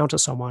encounter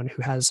someone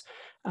who has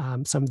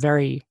some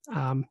very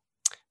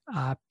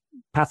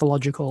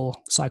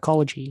pathological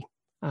psychology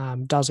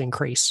does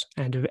increase.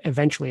 And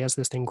eventually, as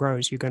this thing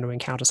grows, you're going to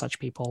encounter such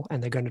people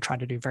and they're going to try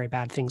to do very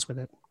bad things with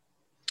it.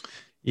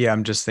 Yeah,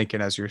 I'm just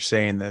thinking as you're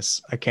saying this,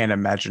 I can't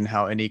imagine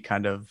how any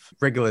kind of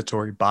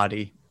regulatory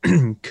body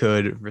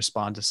could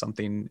respond to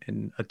something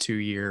in a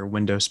 2-year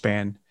window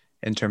span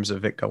in terms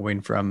of it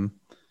going from,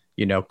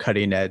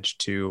 cutting edge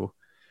to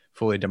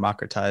fully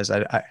democratized.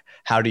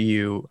 Do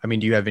you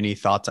have any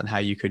thoughts on how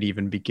you could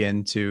even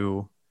begin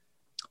to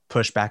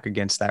push back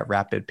against that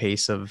rapid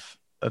pace of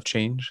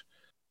change?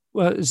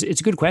 Well, it's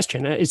a good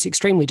question. It's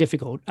extremely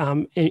difficult,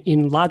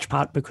 in large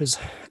part because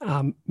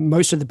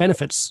most of the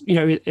benefits,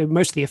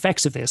 most of the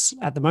effects of this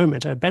at the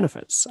moment are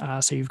benefits.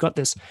 So you've got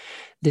this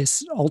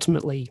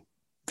ultimately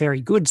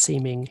very good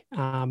seeming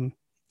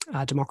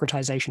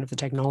democratization of the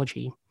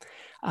technology,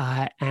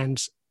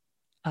 and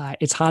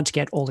it's hard to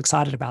get all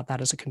excited about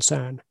that as a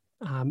concern.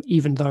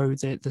 Even though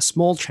the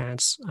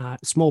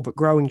small but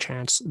growing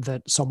chance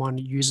that someone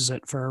uses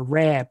it for a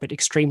rare but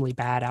extremely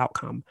bad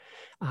outcome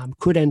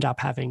could end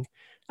up having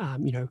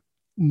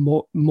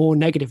more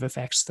negative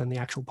effects than the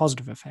actual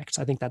positive effects.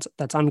 I think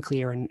that's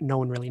unclear and no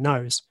one really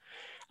knows.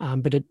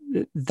 But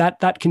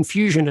that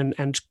confusion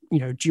and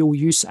dual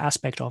use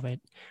aspect of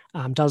it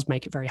does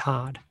make it very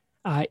hard.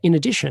 In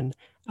addition,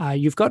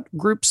 you've got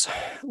groups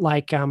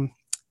like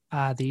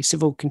the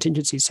Civil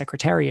Contingency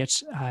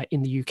Secretariat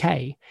in the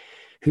UK,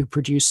 who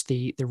produce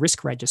the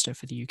risk register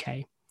for the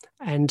UK.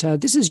 And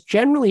this is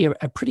generally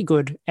a pretty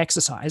good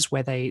exercise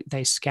where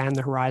they scan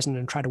the horizon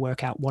and try to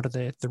work out what are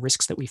the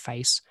risks that we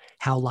face,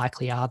 how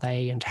likely are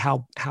they, and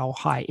how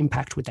high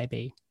impact would they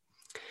be.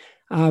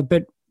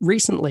 But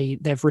recently,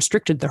 they've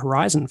restricted the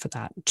horizon for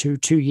that to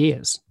 2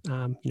 years,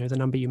 the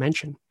number you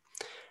mentioned.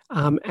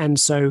 And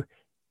so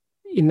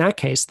in that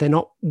case, they're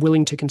not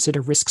willing to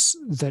consider risks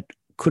that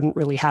couldn't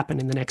really happen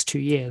in the next 2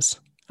 years.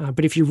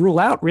 But if you rule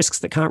out risks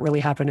that can't really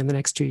happen in the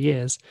next 2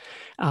 years,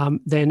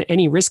 then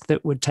any risk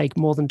that would take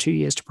more than 2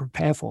 years to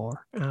prepare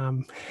for,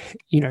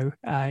 you're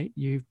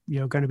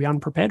going to be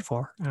unprepared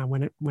for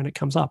when it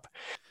comes up.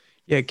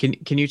 Yeah,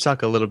 can you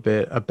talk a little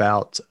bit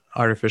about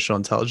artificial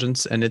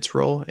intelligence and its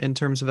role in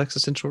terms of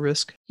existential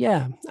risk?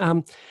 Yeah,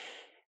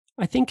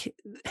 I think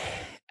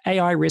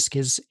AI risk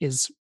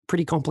is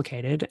pretty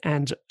complicated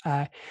and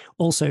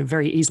also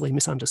very easily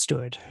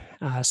misunderstood.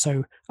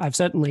 So I've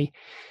certainly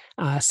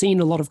seen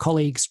a lot of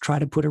colleagues try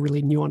to put a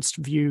really nuanced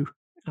view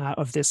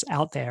of this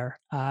out there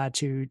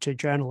to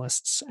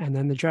journalists, and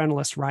then the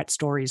journalists write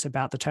stories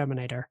about the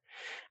Terminator,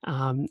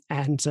 and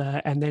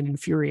then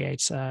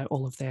infuriate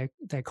all of their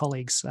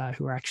colleagues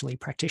who are actually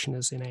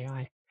practitioners in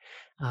AI.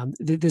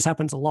 This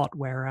happens a lot,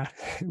 where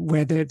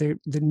the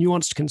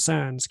nuanced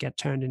concerns get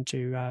turned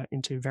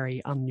into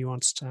very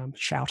unnuanced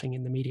shouting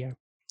in the media,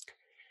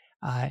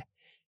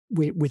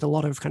 with a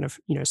lot of kind of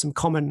some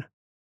common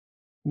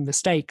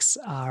mistakes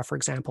are, for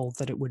example,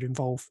 that it would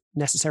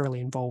necessarily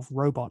involve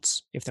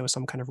robots if there was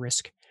some kind of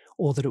risk,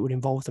 or that it would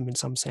involve them in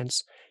some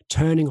sense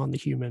turning on the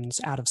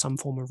humans out of some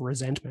form of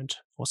resentment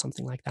or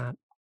something like that.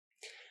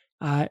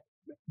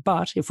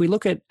 But if we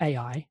look at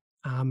AI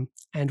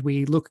and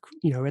we look,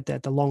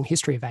 at the long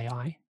history of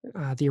AI,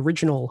 the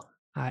original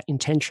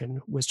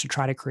intention was to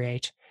try to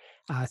create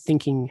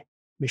thinking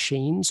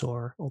machines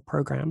or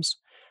programs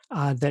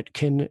that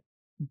can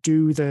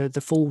do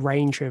the full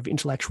range of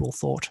intellectual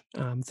thought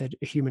that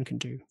a human can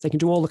do. They can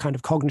do all the kind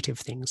of cognitive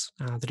things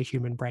that a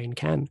human brain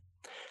can.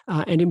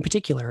 And in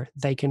particular,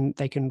 they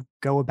can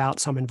go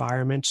about some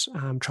environment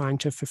trying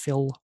to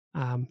fulfill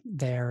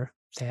their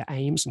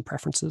aims and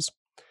preferences,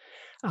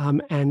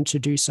 and to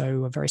do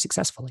so very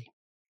successfully.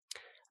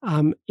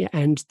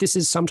 And this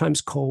is sometimes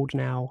called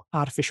now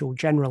artificial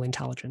general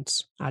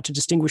intelligence, to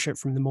distinguish it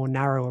from the more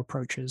narrow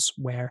approaches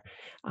where,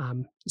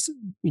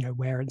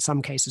 where in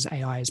some cases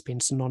AI has been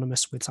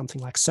synonymous with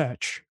something like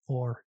search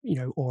or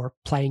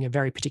playing a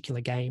very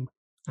particular game,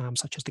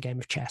 such as the game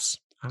of chess,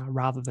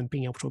 rather than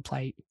being able to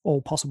play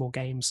all possible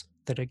games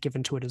that are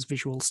given to it as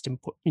visual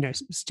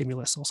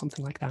stimulus or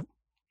something like that.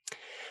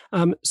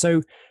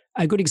 So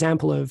a good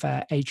example of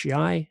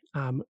AGI,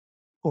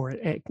 or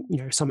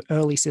some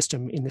early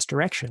system in this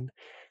direction,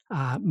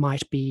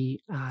 might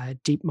be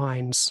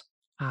DeepMind's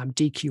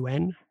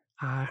DQN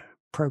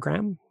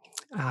program,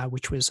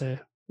 which was a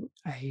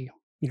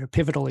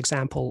pivotal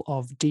example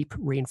of deep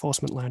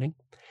reinforcement learning,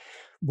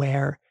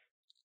 where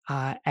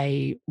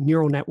a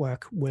neural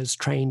network was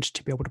trained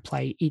to be able to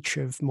play each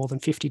of more than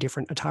 50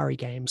 different Atari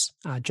games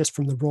just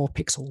from the raw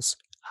pixels,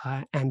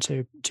 and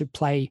to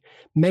play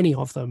many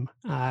of them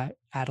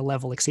at a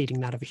level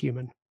exceeding that of a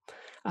human.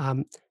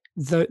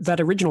 That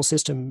original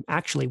system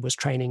actually was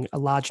training a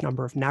large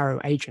number of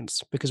narrow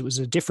agents because it was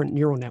a different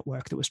neural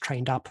network that was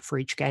trained up for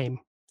each game,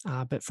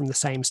 but from the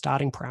same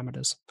starting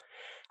parameters.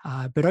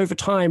 But over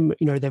time,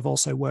 they've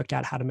also worked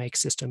out how to make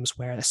systems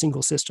where a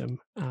single system,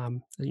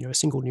 a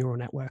single neural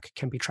network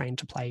can be trained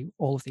to play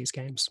all of these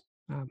games,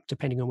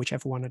 depending on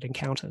whichever one it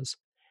encounters.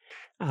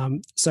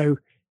 So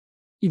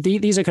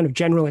these are kind of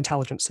general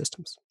intelligence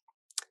systems.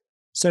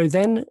 So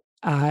then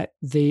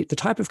the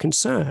type of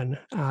concern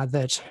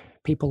that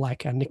people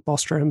like Nick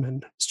Bostrom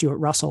and Stuart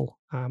Russell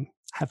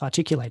have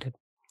articulated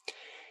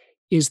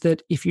is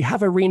that if you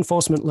have a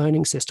reinforcement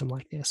learning system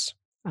like this,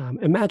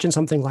 imagine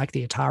something like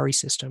the Atari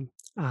system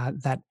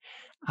that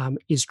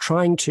is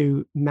trying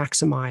to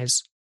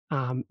maximize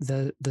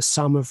the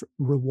sum of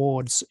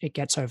rewards it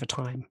gets over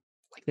time,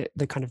 like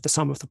the kind of the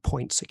sum of the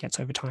points it gets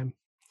over time.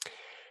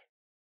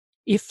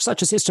 If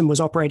such a system was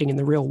operating in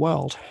the real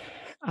world,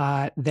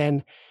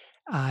 then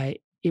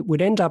it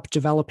would end up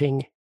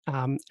developing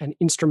an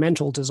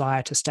instrumental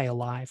desire to stay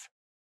alive,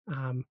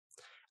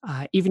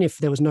 even if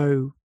there was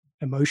no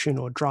emotion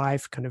or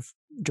drive kind of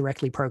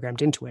directly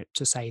programmed into it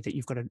to say that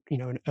you've got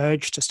an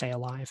urge to stay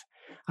alive.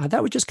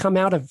 That would just come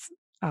out of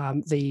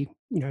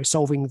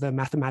solving the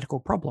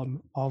mathematical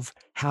problem of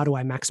how do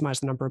I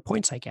maximize the number of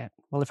points I get?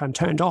 Well, if I'm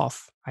turned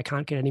off, I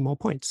can't get any more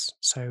points.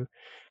 So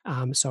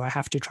I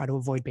have to try to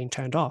avoid being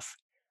turned off.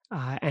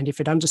 And if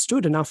it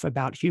understood enough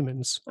about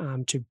humans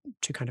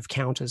to kind of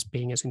count as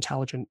being as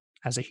intelligent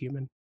as a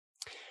human,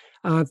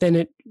 then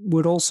it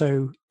would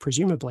also,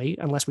 presumably,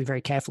 unless we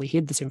very carefully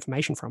hid this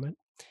information from it,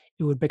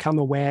 it would become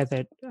aware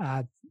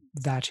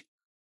that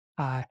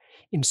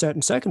in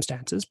certain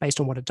circumstances, based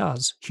on what it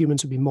does,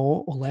 humans would be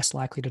more or less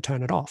likely to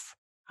turn it off.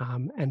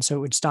 And so it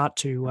would start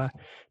to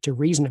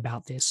reason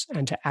about this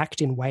and to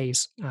act in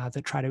ways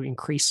that try to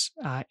increase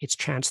its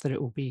chance that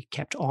it will be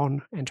kept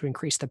on, and to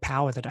increase the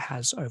power that it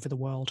has over the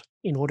world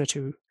in order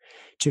to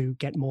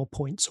get more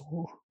points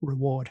or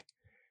reward.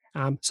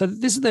 So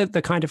this is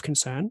the kind of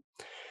concern.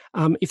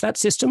 If that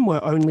system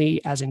were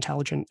only as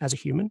intelligent as a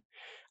human,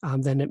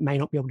 then it may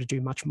not be able to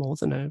do much more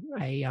than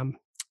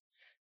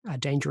a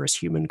dangerous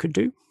human could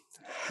do.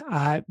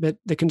 But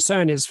the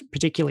concern is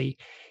particularly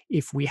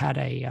if we had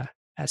a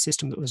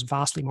system that was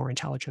vastly more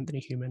intelligent than a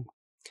human.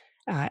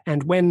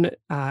 And when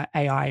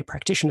AI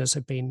practitioners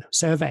have been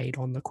surveyed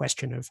on the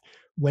question of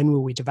when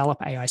will we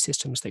develop AI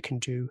systems that can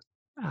do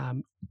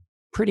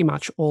pretty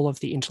much all of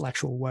the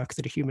intellectual work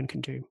that a human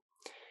can do,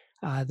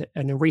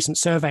 in a recent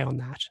survey on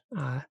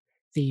that,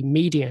 the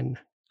median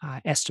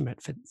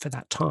estimate for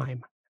that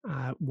time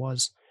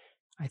was,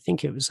 I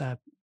think it was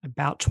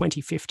about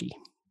 2050.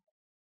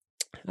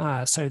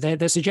 So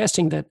they're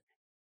suggesting that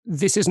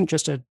this isn't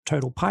just a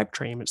total pipe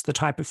dream. It's the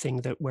type of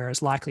thing that we're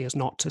as likely as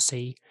not to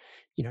see,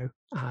 in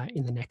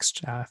the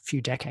next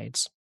few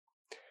decades.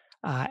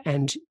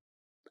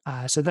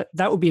 So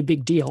that would be a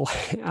big deal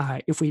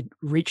if we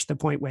reached the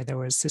point where there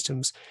were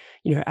systems,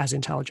 as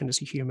intelligent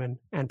as a human,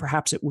 and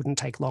perhaps it wouldn't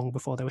take long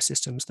before there were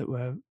systems that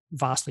were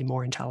vastly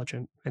more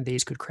intelligent, and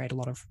these could create a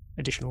lot of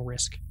additional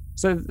risk.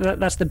 So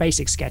that's the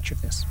basic sketch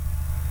of this.